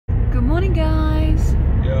Good morning, guys.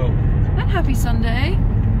 Yo. And happy Sunday.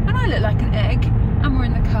 And I look like an egg. And we're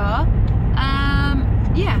in the car.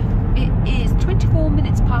 Yeah, it is 24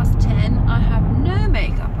 minutes past 10. I have no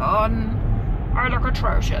makeup on. I look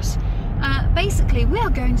atrocious. Basically, we are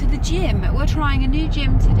going to the gym. We're trying a new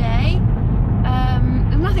gym today.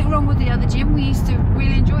 There's nothing wrong with the other gym. We used to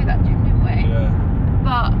really enjoy that gym, didn't we? Yeah.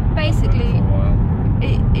 But basically,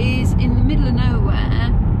 it is in the middle of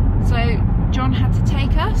nowhere. So John had to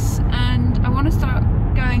take us, and I want to start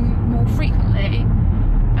going more frequently.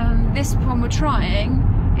 This one we're trying,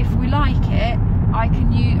 if we like it, I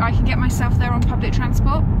can get myself there on public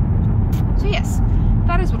transport. So yes,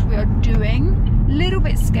 that is what we are doing. Little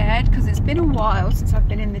bit scared because it's been a while since I've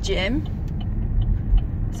been in the gym,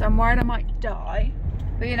 so I'm worried I might die.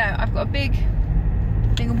 But you know, I've got a big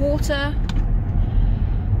thing of water.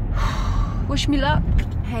 Wish me luck.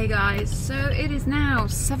 Hey guys, so it is now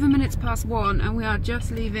 7 minutes past 1 and we are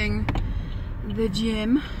just leaving the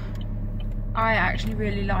gym. I actually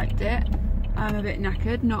really liked it. I'm a bit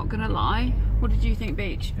knackered, not gonna lie. What did you think,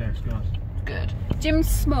 Beach? Yeah, it's good. Good. Gym's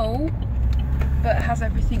small, but it has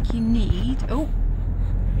everything you need. Oh.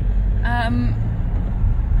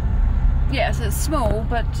 Yeah, so it's small,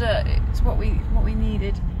 but it's what we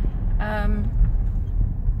needed.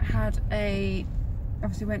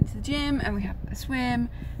 Obviously went to the gym and we had a swim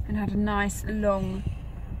and had a nice long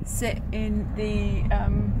sit in the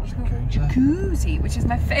what's it called? Jacuzzi, which is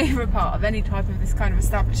my favourite part of any type of this kind of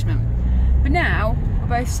establishment. But now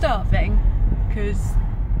we're both starving because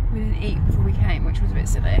we didn't eat before we came, which was a bit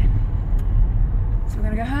silly. So we're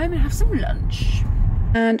gonna go home and have some lunch.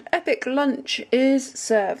 And epic lunch is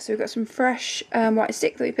served. So we've got some fresh white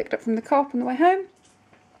stick that we picked up from the co-op on the way home.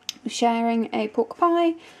 We're sharing a pork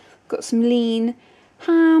pie. We've got some lean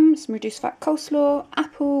ham, some reduced fat coleslaw,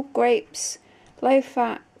 apple, grapes, low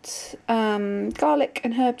fat, garlic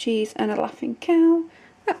and herb cheese, and a laughing cow.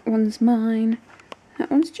 That one's mine. That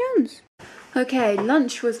one's John's. Okay,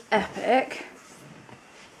 lunch was epic.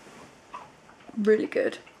 Really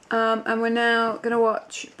good. And we're now going to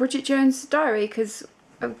watch Bridget Jones' Diary because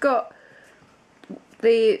I've got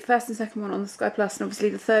the first and second one on the Sky Plus, and obviously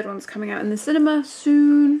the third one's coming out in the cinema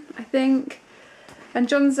soon, I think. And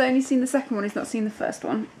John's only seen the second one, he's not seen the first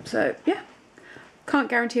one. So, yeah. Can't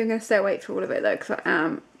guarantee I'm going to stay awake for all of it though, because I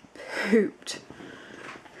am pooped.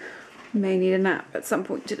 May need a nap at some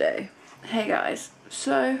point today. Hey guys,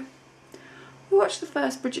 so we watched the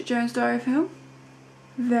first Bridget Jones Diary film.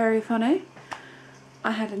 Very funny.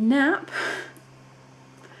 I had a nap.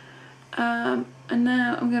 And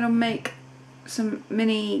now I'm going to make some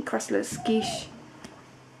mini crustless quiche.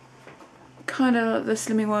 Kind of like the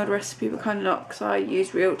Slimming World recipe, but kind of not, because I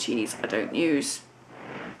use real cheese. I don't use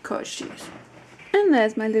cottage cheese. And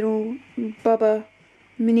there's my little Bubba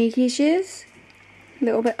mini quiches. A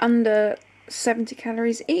little bit under 70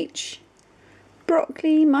 calories each.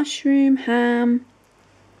 Broccoli, mushroom, ham,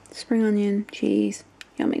 spring onion, cheese.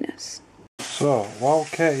 Yumminess. So, while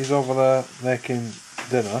Katie's over there making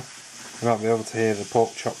dinner, you might be able to hear the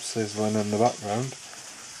pork chops sizzling in the background.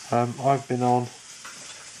 I've been on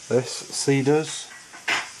this Cedars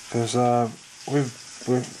because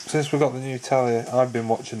since we got the new telly, I've been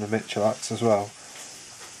watching the Mitchell acts as well.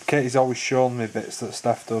 Katie's always shown me bits that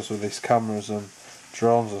Steph does with his cameras and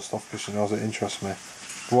drones and stuff because she knows it interests me.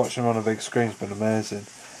 Watching them on a big screen's been amazing,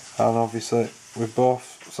 and obviously we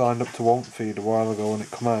both signed up to Won't Feed a while ago when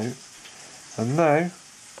it came out, and now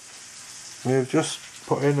we've just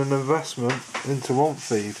put in an investment into Won't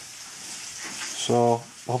Feed. So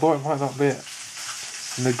although it might not be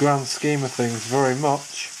in the grand scheme of things very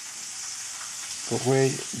much, but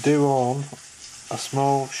we do own a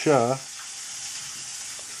small share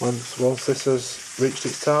once this has reached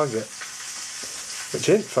its target, which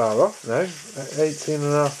isn't far off now, at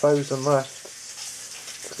 18,500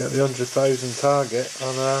 left to get the 100,000 target,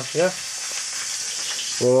 and yeah,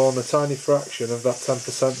 we'll own a tiny fraction of that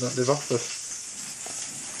 10% that they've offered.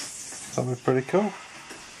 That'll be pretty cool.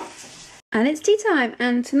 And it's tea time,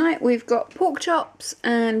 and tonight we've got pork chops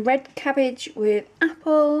and red cabbage with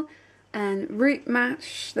apple and root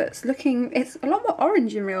mash that's looking, it's a lot more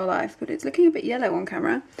orange in real life, but it's looking a bit yellow on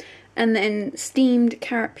camera. And then steamed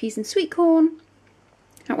carrot, peas and sweet corn.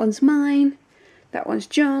 That one's mine, that one's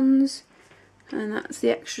John's, and that's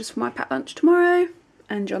the extras for my packed lunch tomorrow,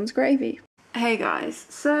 and John's gravy. Hey guys,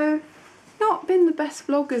 so not been the best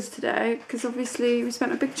vloggers today, because obviously we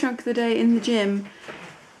spent a big chunk of the day in the gym,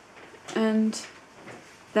 and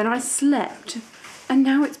then I slept, and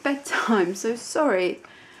now it's bedtime, so sorry.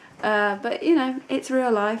 But you know, it's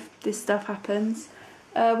real life, this stuff happens.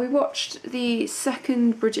 We watched the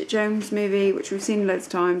second Bridget Jones movie, which we've seen loads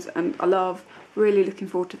of times and I love. Really looking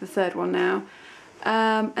forward to the third one now.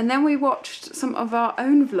 And then we watched some of our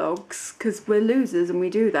own vlogs, because we're losers and we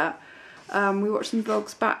do that. We watched some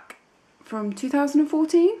vlogs back from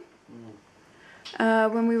 2014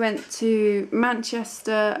 when we went to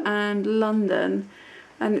Manchester and London,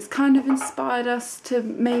 and it's kind of inspired us to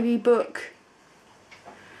maybe book,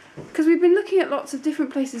 because we've been looking at lots of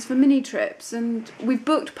different places for mini trips, and we've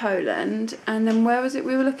booked Poland, and then where was it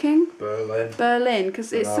we were looking? Berlin,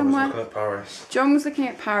 because it's somewhere. I was looking at Paris. John was looking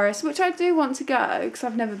at Paris, which I do want to go because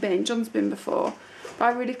I've never been. John's been before, but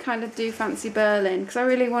I really kind of do fancy Berlin because I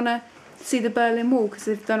really want to see the Berlin Wall, because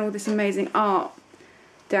they've done all this amazing art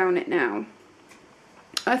down it now.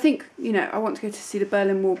 I think, you know, I want to go to see the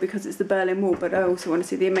Berlin Wall because it's the Berlin Wall, but I also want to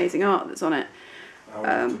see the amazing art that's on it. I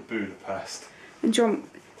went to Budapest. And John,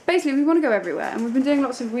 basically we want to go everywhere, and we've been doing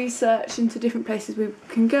lots of research into different places we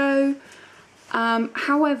can go.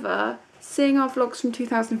 However, seeing our vlogs from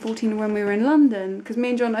 2014 when we were in London, because me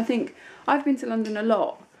and John, I think I've been to London a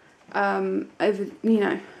lot over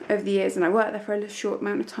the years, and I worked there for a short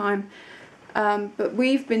amount of time. But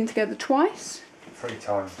we've been together twice. 3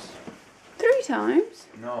 times. 3 times?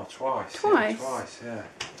 No, twice. Twice? Yeah, twice, yeah.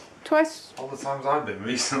 Twice? All the times I've been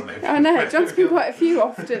recently. I know, John's been quite a few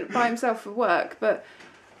often by himself for work, but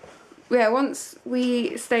yeah, once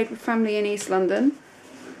we stayed with family in East London,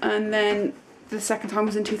 and then the second time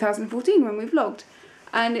was in 2014 when we vlogged,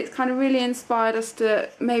 and it's kind of really inspired us to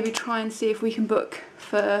maybe try and see if we can book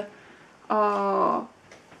for our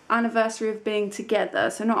anniversary of being together.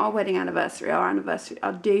 So not our wedding anniversary,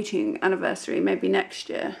 our dating anniversary, maybe next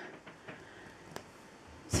year.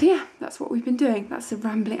 So yeah, that's what we've been doing. That's the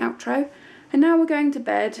rambling outro. And now we're going to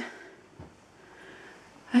bed.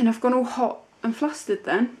 And I've gone all hot and flustered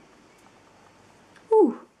then.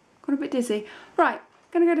 Ooh, got a bit dizzy. Right, I'm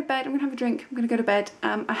gonna go to bed. I'm gonna have a drink. I'm gonna go to bed.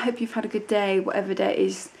 I hope you've had a good day, whatever day it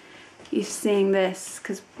is you're seeing this,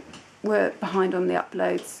 because we're behind on the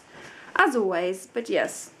uploads, as always. But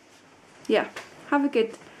yes, yeah, have a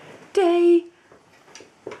good day.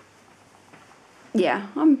 Yeah,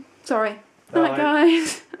 I'm sorry. Night,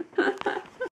 guys.